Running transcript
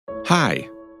Hi,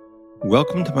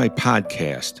 welcome to my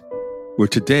podcast, where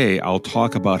today I'll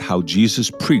talk about how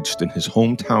Jesus preached in his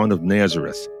hometown of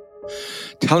Nazareth,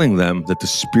 telling them that the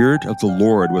Spirit of the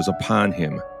Lord was upon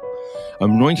him,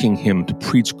 anointing him to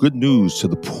preach good news to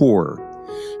the poor,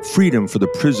 freedom for the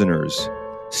prisoners,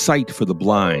 sight for the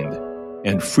blind,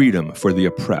 and freedom for the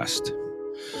oppressed.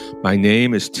 My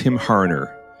name is Tim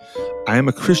Harner. I am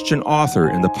a Christian author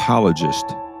and apologist,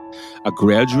 a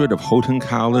graduate of Houghton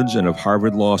College and of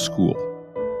Harvard Law School,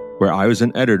 where I was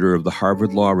an editor of the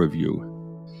Harvard Law Review.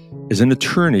 As an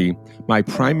attorney, my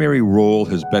primary role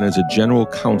has been as a general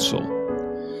counsel.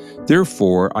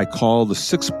 Therefore, I call the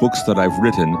 6 books that I've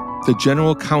written the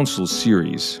General Counsel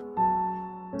series.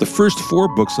 The first 4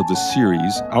 books of the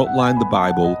series outline the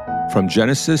Bible from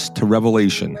Genesis to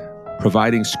Revelation,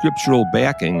 providing scriptural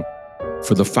backing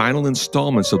for the final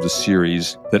installments of the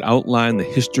series that outline the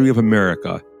history of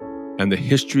America and the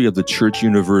history of the Church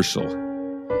Universal.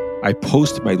 I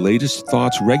post my latest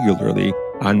thoughts regularly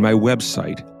on my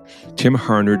website,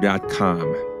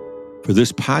 timharner.com. For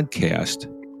this podcast,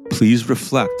 please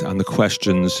reflect on the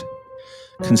questions: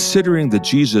 considering that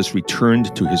Jesus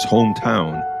returned to his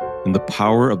hometown in the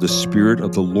power of the Spirit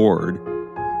of the Lord,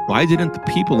 why didn't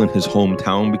the people in his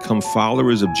hometown become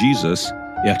followers of Jesus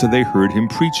after they heard him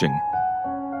preaching?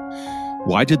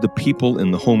 Why did the people in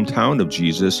the hometown of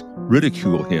Jesus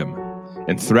ridicule him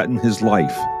and threaten his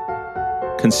life?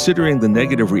 Considering the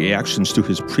negative reactions to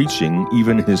his preaching,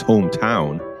 even in his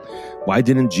hometown, why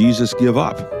didn't Jesus give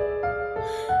up?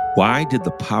 Why did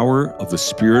the power of the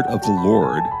Spirit of the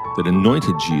Lord that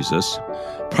anointed Jesus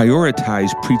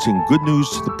prioritize preaching good news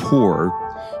to the poor,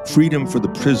 freedom for the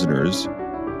prisoners,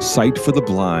 sight for the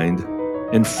blind,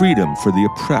 and freedom for the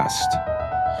oppressed?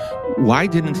 Why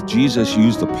didn't Jesus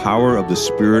use the power of the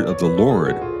Spirit of the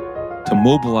Lord to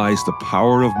mobilize the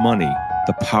power of money,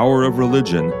 the power of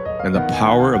religion, and the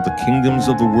power of the kingdoms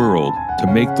of the world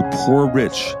to make the poor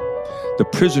rich, the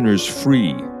prisoners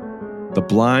free, the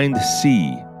blind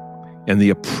see, and the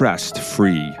oppressed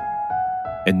free?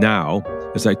 And now,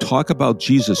 as I talk about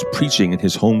Jesus preaching in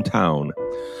his hometown,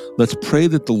 let's pray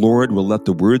that the Lord will let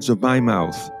the words of my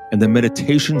mouth and the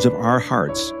meditations of our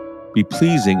hearts be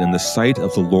pleasing in the sight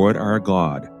of the Lord our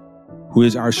God, who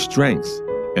is our strength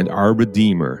and our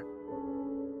Redeemer.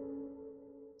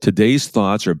 Today's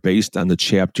thoughts are based on the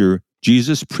chapter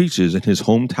Jesus preaches in his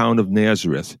hometown of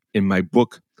Nazareth in my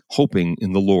book, Hoping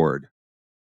in the Lord.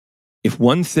 If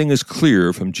one thing is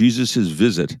clear from Jesus'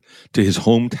 visit to his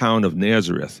hometown of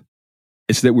Nazareth,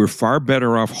 it's that we're far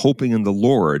better off hoping in the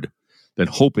Lord than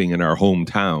hoping in our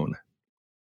hometown.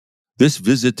 This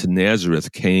visit to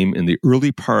Nazareth came in the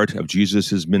early part of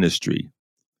Jesus' ministry.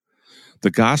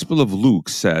 The Gospel of Luke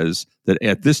says that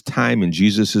at this time in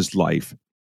Jesus' life,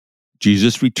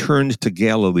 Jesus returned to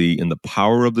Galilee in the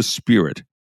power of the Spirit,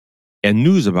 and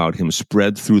news about him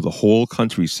spread through the whole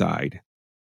countryside.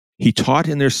 He taught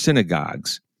in their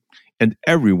synagogues, and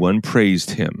everyone praised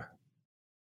him.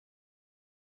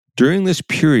 During this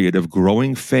period of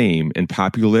growing fame and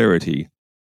popularity,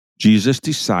 Jesus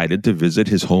decided to visit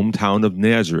his hometown of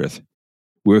Nazareth,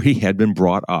 where he had been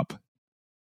brought up.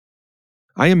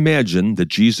 I imagine that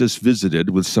Jesus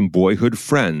visited with some boyhood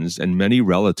friends and many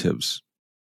relatives.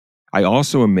 I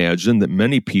also imagine that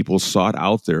many people sought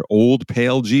out their old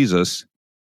pale Jesus,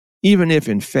 even if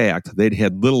in fact they'd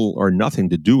had little or nothing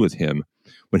to do with him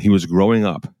when he was growing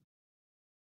up.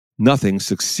 Nothing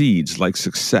succeeds like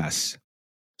success.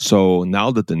 So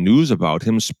now that the news about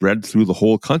him spread through the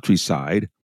whole countryside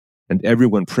and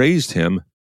everyone praised him,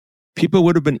 people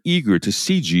would have been eager to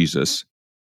see Jesus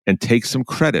and take some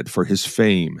credit for his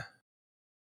fame.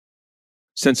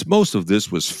 Since most of this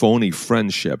was phony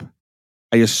friendship,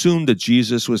 I assumed that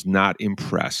Jesus was not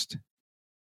impressed.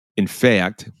 In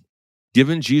fact,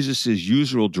 given Jesus'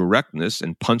 usual directness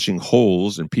and punching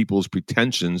holes in people's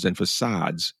pretensions and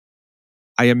facades,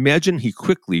 I imagine he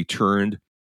quickly turned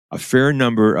a fair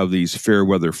number of these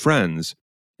fair-weather friends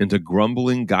into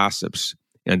grumbling gossips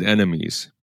and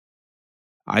enemies.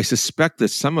 I suspect that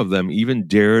some of them even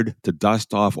dared to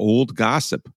dust off old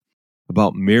gossip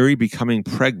about Mary becoming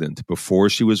pregnant before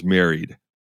she was married.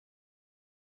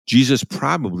 Jesus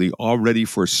probably already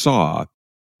foresaw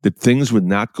that things would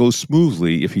not go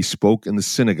smoothly if he spoke in the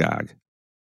synagogue.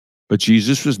 But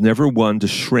Jesus was never one to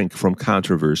shrink from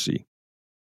controversy.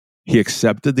 He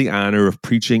accepted the honor of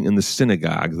preaching in the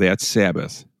synagogue that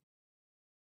Sabbath.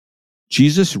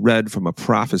 Jesus read from a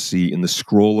prophecy in the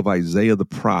scroll of Isaiah the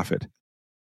prophet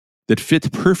that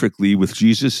fit perfectly with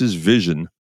Jesus' vision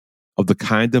of the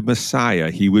kind of Messiah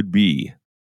he would be.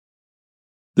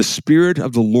 The Spirit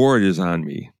of the Lord is on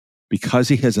me, because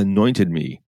he has anointed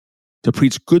me to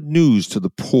preach good news to the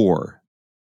poor.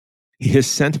 He has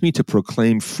sent me to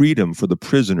proclaim freedom for the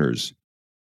prisoners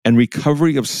and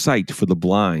recovery of sight for the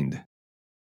blind,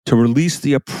 to release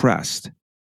the oppressed,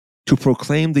 to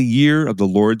proclaim the year of the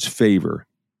Lord's favor.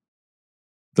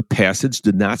 The passage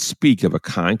did not speak of a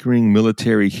conquering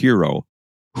military hero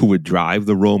who would drive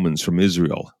the Romans from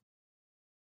Israel.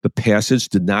 The passage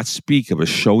did not speak of a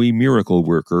showy miracle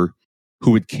worker who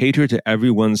would cater to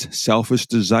everyone's selfish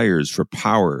desires for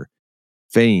power,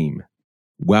 fame,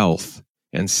 wealth,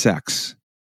 and sex.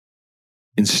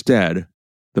 Instead,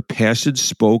 the passage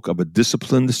spoke of a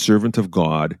disciplined servant of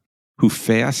God who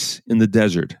fasts in the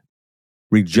desert,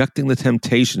 rejecting the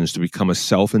temptations to become a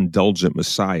self-indulgent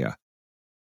Messiah.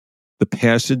 The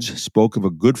passage spoke of a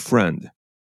good friend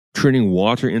turning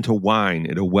water into wine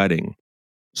at a wedding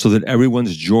so that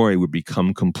everyone's joy would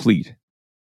become complete.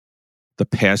 The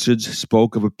passage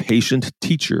spoke of a patient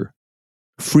teacher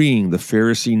freeing the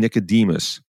Pharisee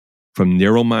Nicodemus from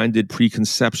narrow-minded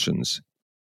preconceptions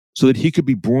so that he could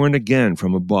be born again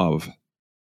from above.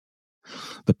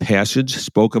 The passage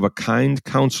spoke of a kind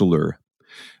counselor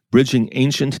bridging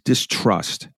ancient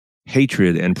distrust,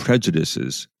 hatred, and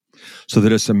prejudices so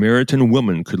that a Samaritan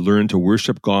woman could learn to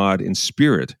worship God in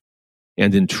spirit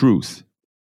and in truth.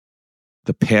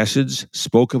 The passage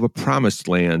spoke of a promised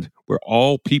land where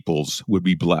all peoples would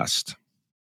be blessed.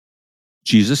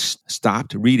 Jesus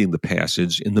stopped reading the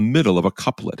passage in the middle of a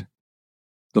couplet.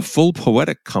 The full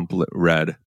poetic couplet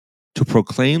read, "To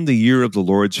proclaim the year of the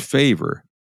Lord's favor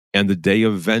and the day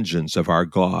of vengeance of our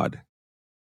God."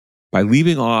 By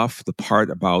leaving off the part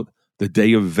about the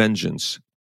day of vengeance,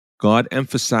 God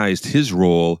emphasized his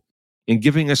role in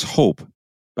giving us hope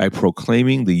by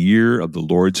proclaiming the year of the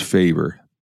Lord's favor.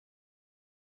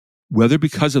 Whether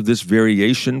because of this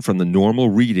variation from the normal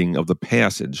reading of the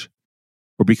passage,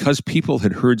 or because people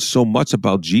had heard so much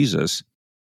about Jesus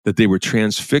that they were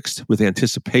transfixed with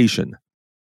anticipation,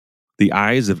 the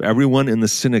eyes of everyone in the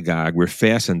synagogue were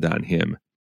fastened on him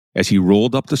as he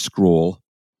rolled up the scroll,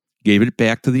 gave it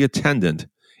back to the attendant,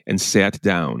 and sat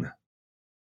down.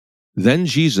 Then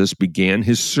Jesus began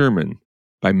his sermon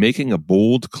by making a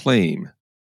bold claim.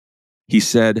 He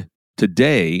said,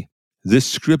 "Today, this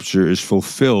scripture is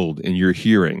fulfilled in your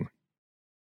hearing."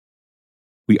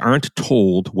 We aren't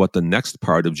told what the next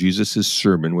part of Jesus'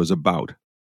 sermon was about.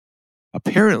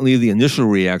 Apparently, the initial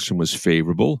reaction was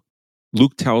favorable.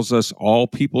 Luke tells us all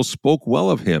people spoke well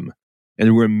of him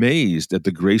and were amazed at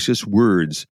the gracious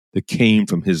words that came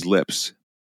from his lips.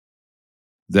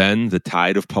 Then the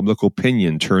tide of public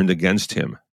opinion turned against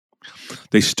him.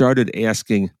 They started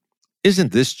asking,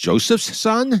 "Isn't this Joseph's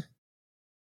son?"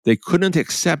 They couldn't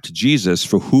accept Jesus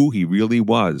for who he really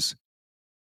was.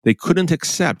 They couldn't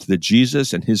accept that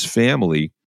Jesus and his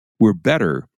family were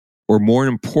better or more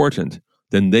important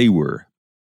than they were.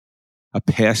 A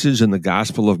passage in the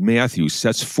Gospel of Matthew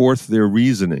sets forth their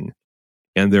reasoning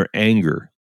and their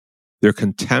anger, their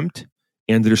contempt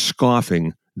and their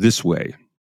scoffing this way.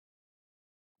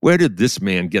 "Where did this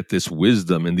man get this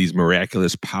wisdom and these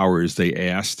miraculous powers?" they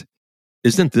asked.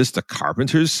 "Isn't this the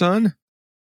carpenter's son?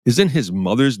 Isn't his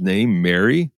mother's name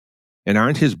Mary? And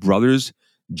aren't his brothers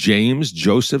James,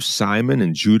 Joseph, Simon,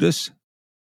 and Judas?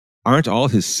 Aren't all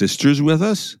his sisters with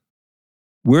us?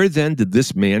 Where then did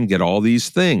this man get all these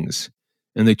things?"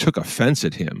 And they took offense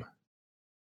at him.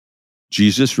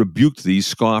 Jesus rebuked these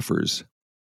scoffers.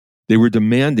 They were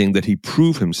demanding that he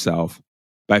prove himself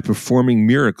by performing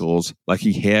miracles like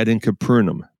he had in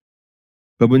Capernaum.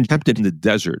 But when tempted in the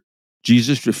desert,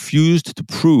 Jesus refused to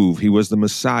prove he was the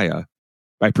Messiah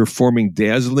by performing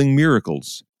dazzling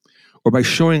miracles, or by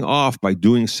showing off by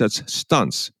doing such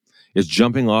stunts as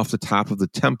jumping off the top of the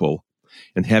temple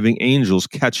and having angels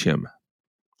catch him.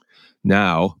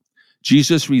 Now,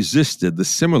 Jesus resisted the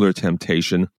similar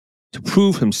temptation to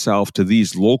prove himself to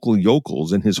these local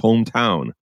yokels in his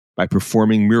hometown by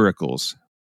performing miracles.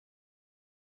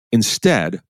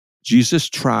 Instead, Jesus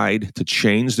tried to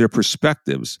change their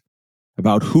perspectives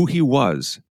about who he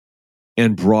was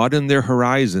and broaden their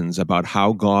horizons about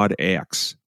how God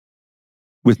acts.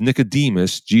 With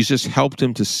Nicodemus, Jesus helped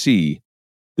him to see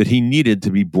that he needed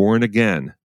to be born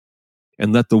again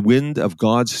and let the wind of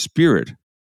God's Spirit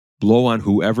blow on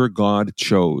whoever God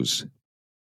chose.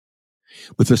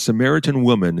 With the Samaritan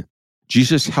woman,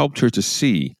 Jesus helped her to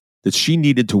see that she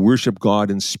needed to worship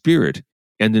God in spirit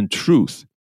and in truth,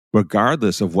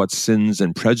 regardless of what sins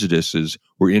and prejudices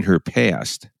were in her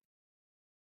past.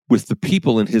 With the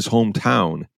people in his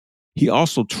hometown, he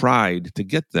also tried to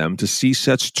get them to see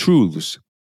such truths,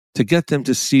 to get them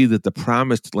to see that the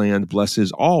promised land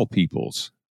blesses all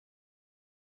peoples.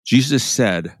 Jesus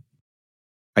said,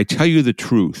 "I tell you the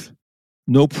truth,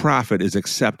 no prophet is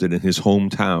accepted in his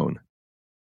hometown.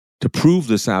 To prove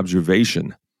this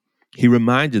observation, he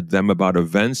reminded them about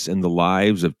events in the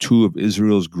lives of two of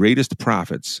Israel's greatest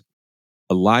prophets,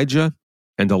 Elijah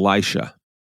and Elisha.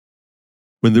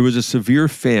 When there was a severe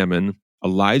famine,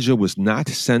 Elijah was not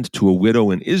sent to a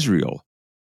widow in Israel,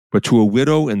 but to a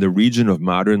widow in the region of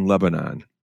modern Lebanon.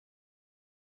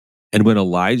 And when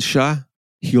Elisha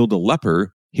healed a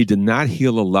leper, he did not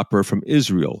heal a leper from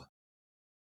Israel.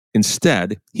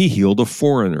 Instead, he healed a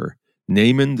foreigner,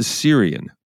 Naaman the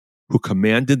Syrian, who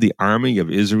commanded the army of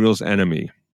Israel's enemy.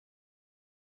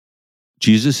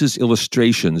 Jesus'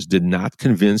 illustrations did not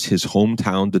convince his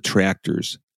hometown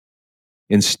detractors.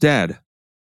 Instead,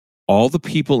 all the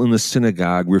people in the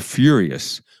synagogue were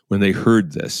furious when they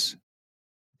heard this.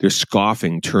 Their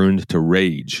scoffing turned to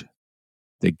rage.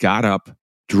 They got up,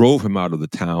 drove him out of the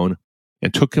town,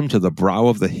 and took him to the brow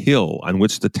of the hill on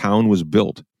which the town was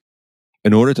built,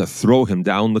 in order to throw him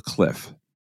down the cliff.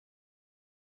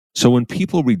 So when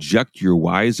people reject your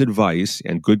wise advice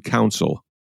and good counsel,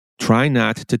 try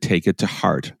not to take it to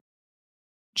heart.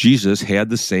 Jesus had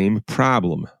the same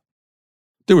problem.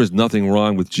 There was nothing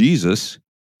wrong with Jesus.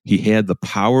 He had the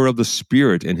power of the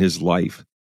Spirit in his life.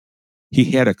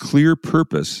 He had a clear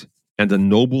purpose and a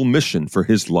noble mission for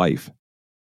his life.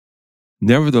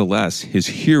 Nevertheless, his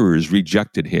hearers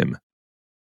rejected him.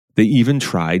 They even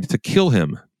tried to kill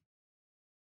him.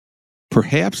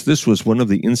 Perhaps this was one of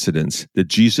the incidents that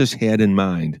Jesus had in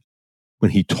mind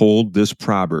when he told this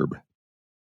proverb: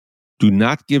 "Do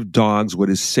not give dogs what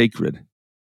is sacred.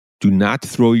 Do not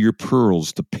throw your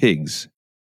pearls to pigs.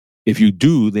 If you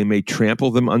do, they may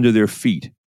trample them under their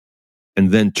feet,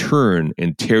 and then turn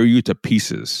and tear you to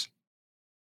pieces."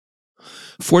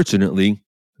 Fortunately,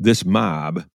 this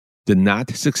mob did not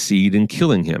succeed in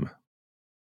killing him.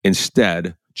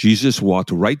 Instead, Jesus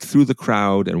walked right through the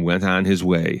crowd and went on his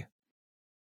way.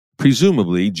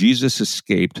 Presumably, Jesus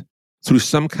escaped through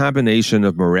some combination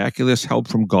of miraculous help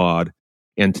from God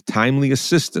and timely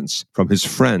assistance from his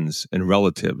friends and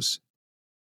relatives.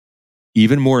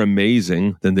 Even more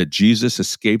amazing than that Jesus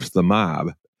escaped the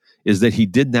mob is that he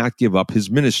did not give up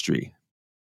his ministry.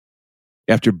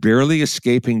 After barely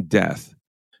escaping death,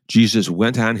 Jesus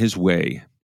went on his way.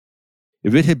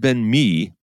 If it had been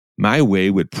me, my way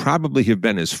would probably have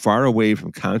been as far away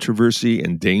from controversy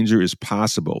and danger as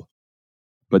possible.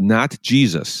 But not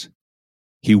Jesus.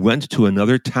 He went to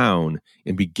another town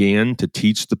and began to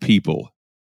teach the people.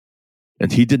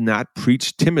 And he did not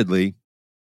preach timidly.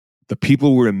 The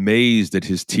people were amazed at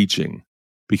his teaching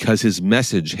because his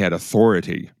message had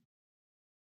authority.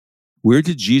 Where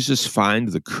did Jesus find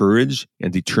the courage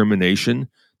and determination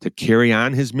to carry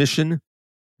on his mission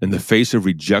in the face of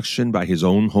rejection by his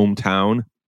own hometown?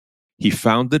 He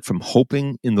found it from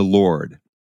hoping in the Lord.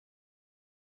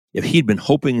 If he'd been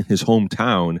hoping in his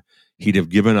hometown, he'd have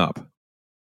given up.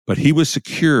 But he was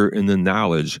secure in the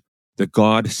knowledge that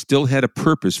God still had a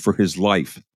purpose for his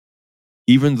life,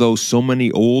 even though so many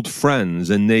old friends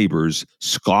and neighbors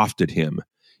scoffed at him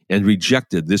and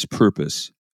rejected this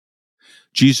purpose.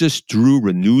 Jesus drew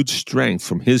renewed strength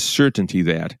from his certainty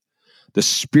that the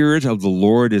Spirit of the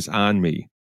Lord is on me,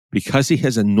 because he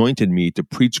has anointed me to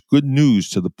preach good news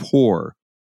to the poor.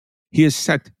 He has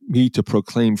set me to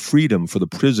proclaim freedom for the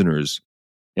prisoners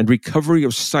and recovery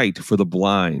of sight for the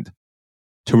blind,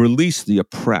 to release the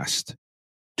oppressed,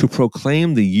 to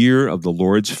proclaim the year of the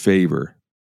Lord's favor.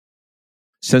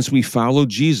 Since we follow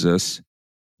Jesus,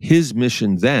 his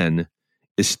mission then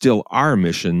is still our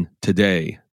mission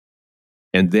today.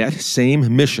 And that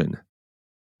same mission,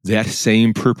 that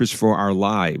same purpose for our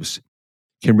lives,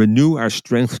 can renew our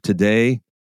strength today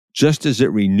just as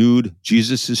it renewed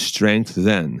Jesus' strength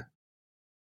then.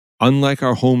 Unlike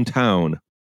our hometown,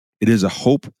 it is a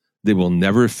hope that will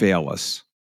never fail us.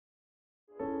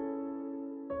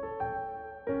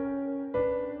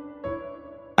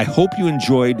 I hope you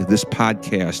enjoyed this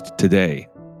podcast today.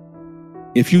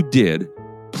 If you did,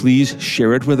 please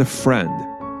share it with a friend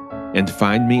and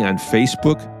find me on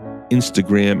Facebook,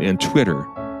 Instagram, and Twitter,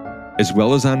 as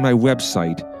well as on my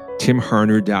website,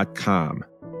 timharner.com.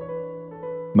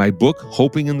 My book,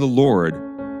 Hoping in the Lord,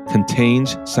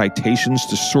 contains citations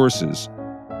to sources,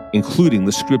 including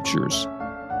the Scriptures.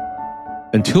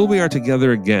 Until we are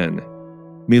together again,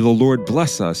 may the Lord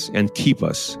bless us and keep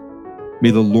us.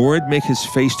 May the Lord make his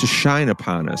face to shine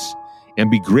upon us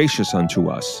and be gracious unto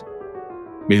us.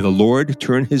 May the Lord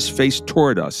turn his face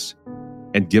toward us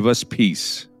and give us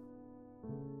peace.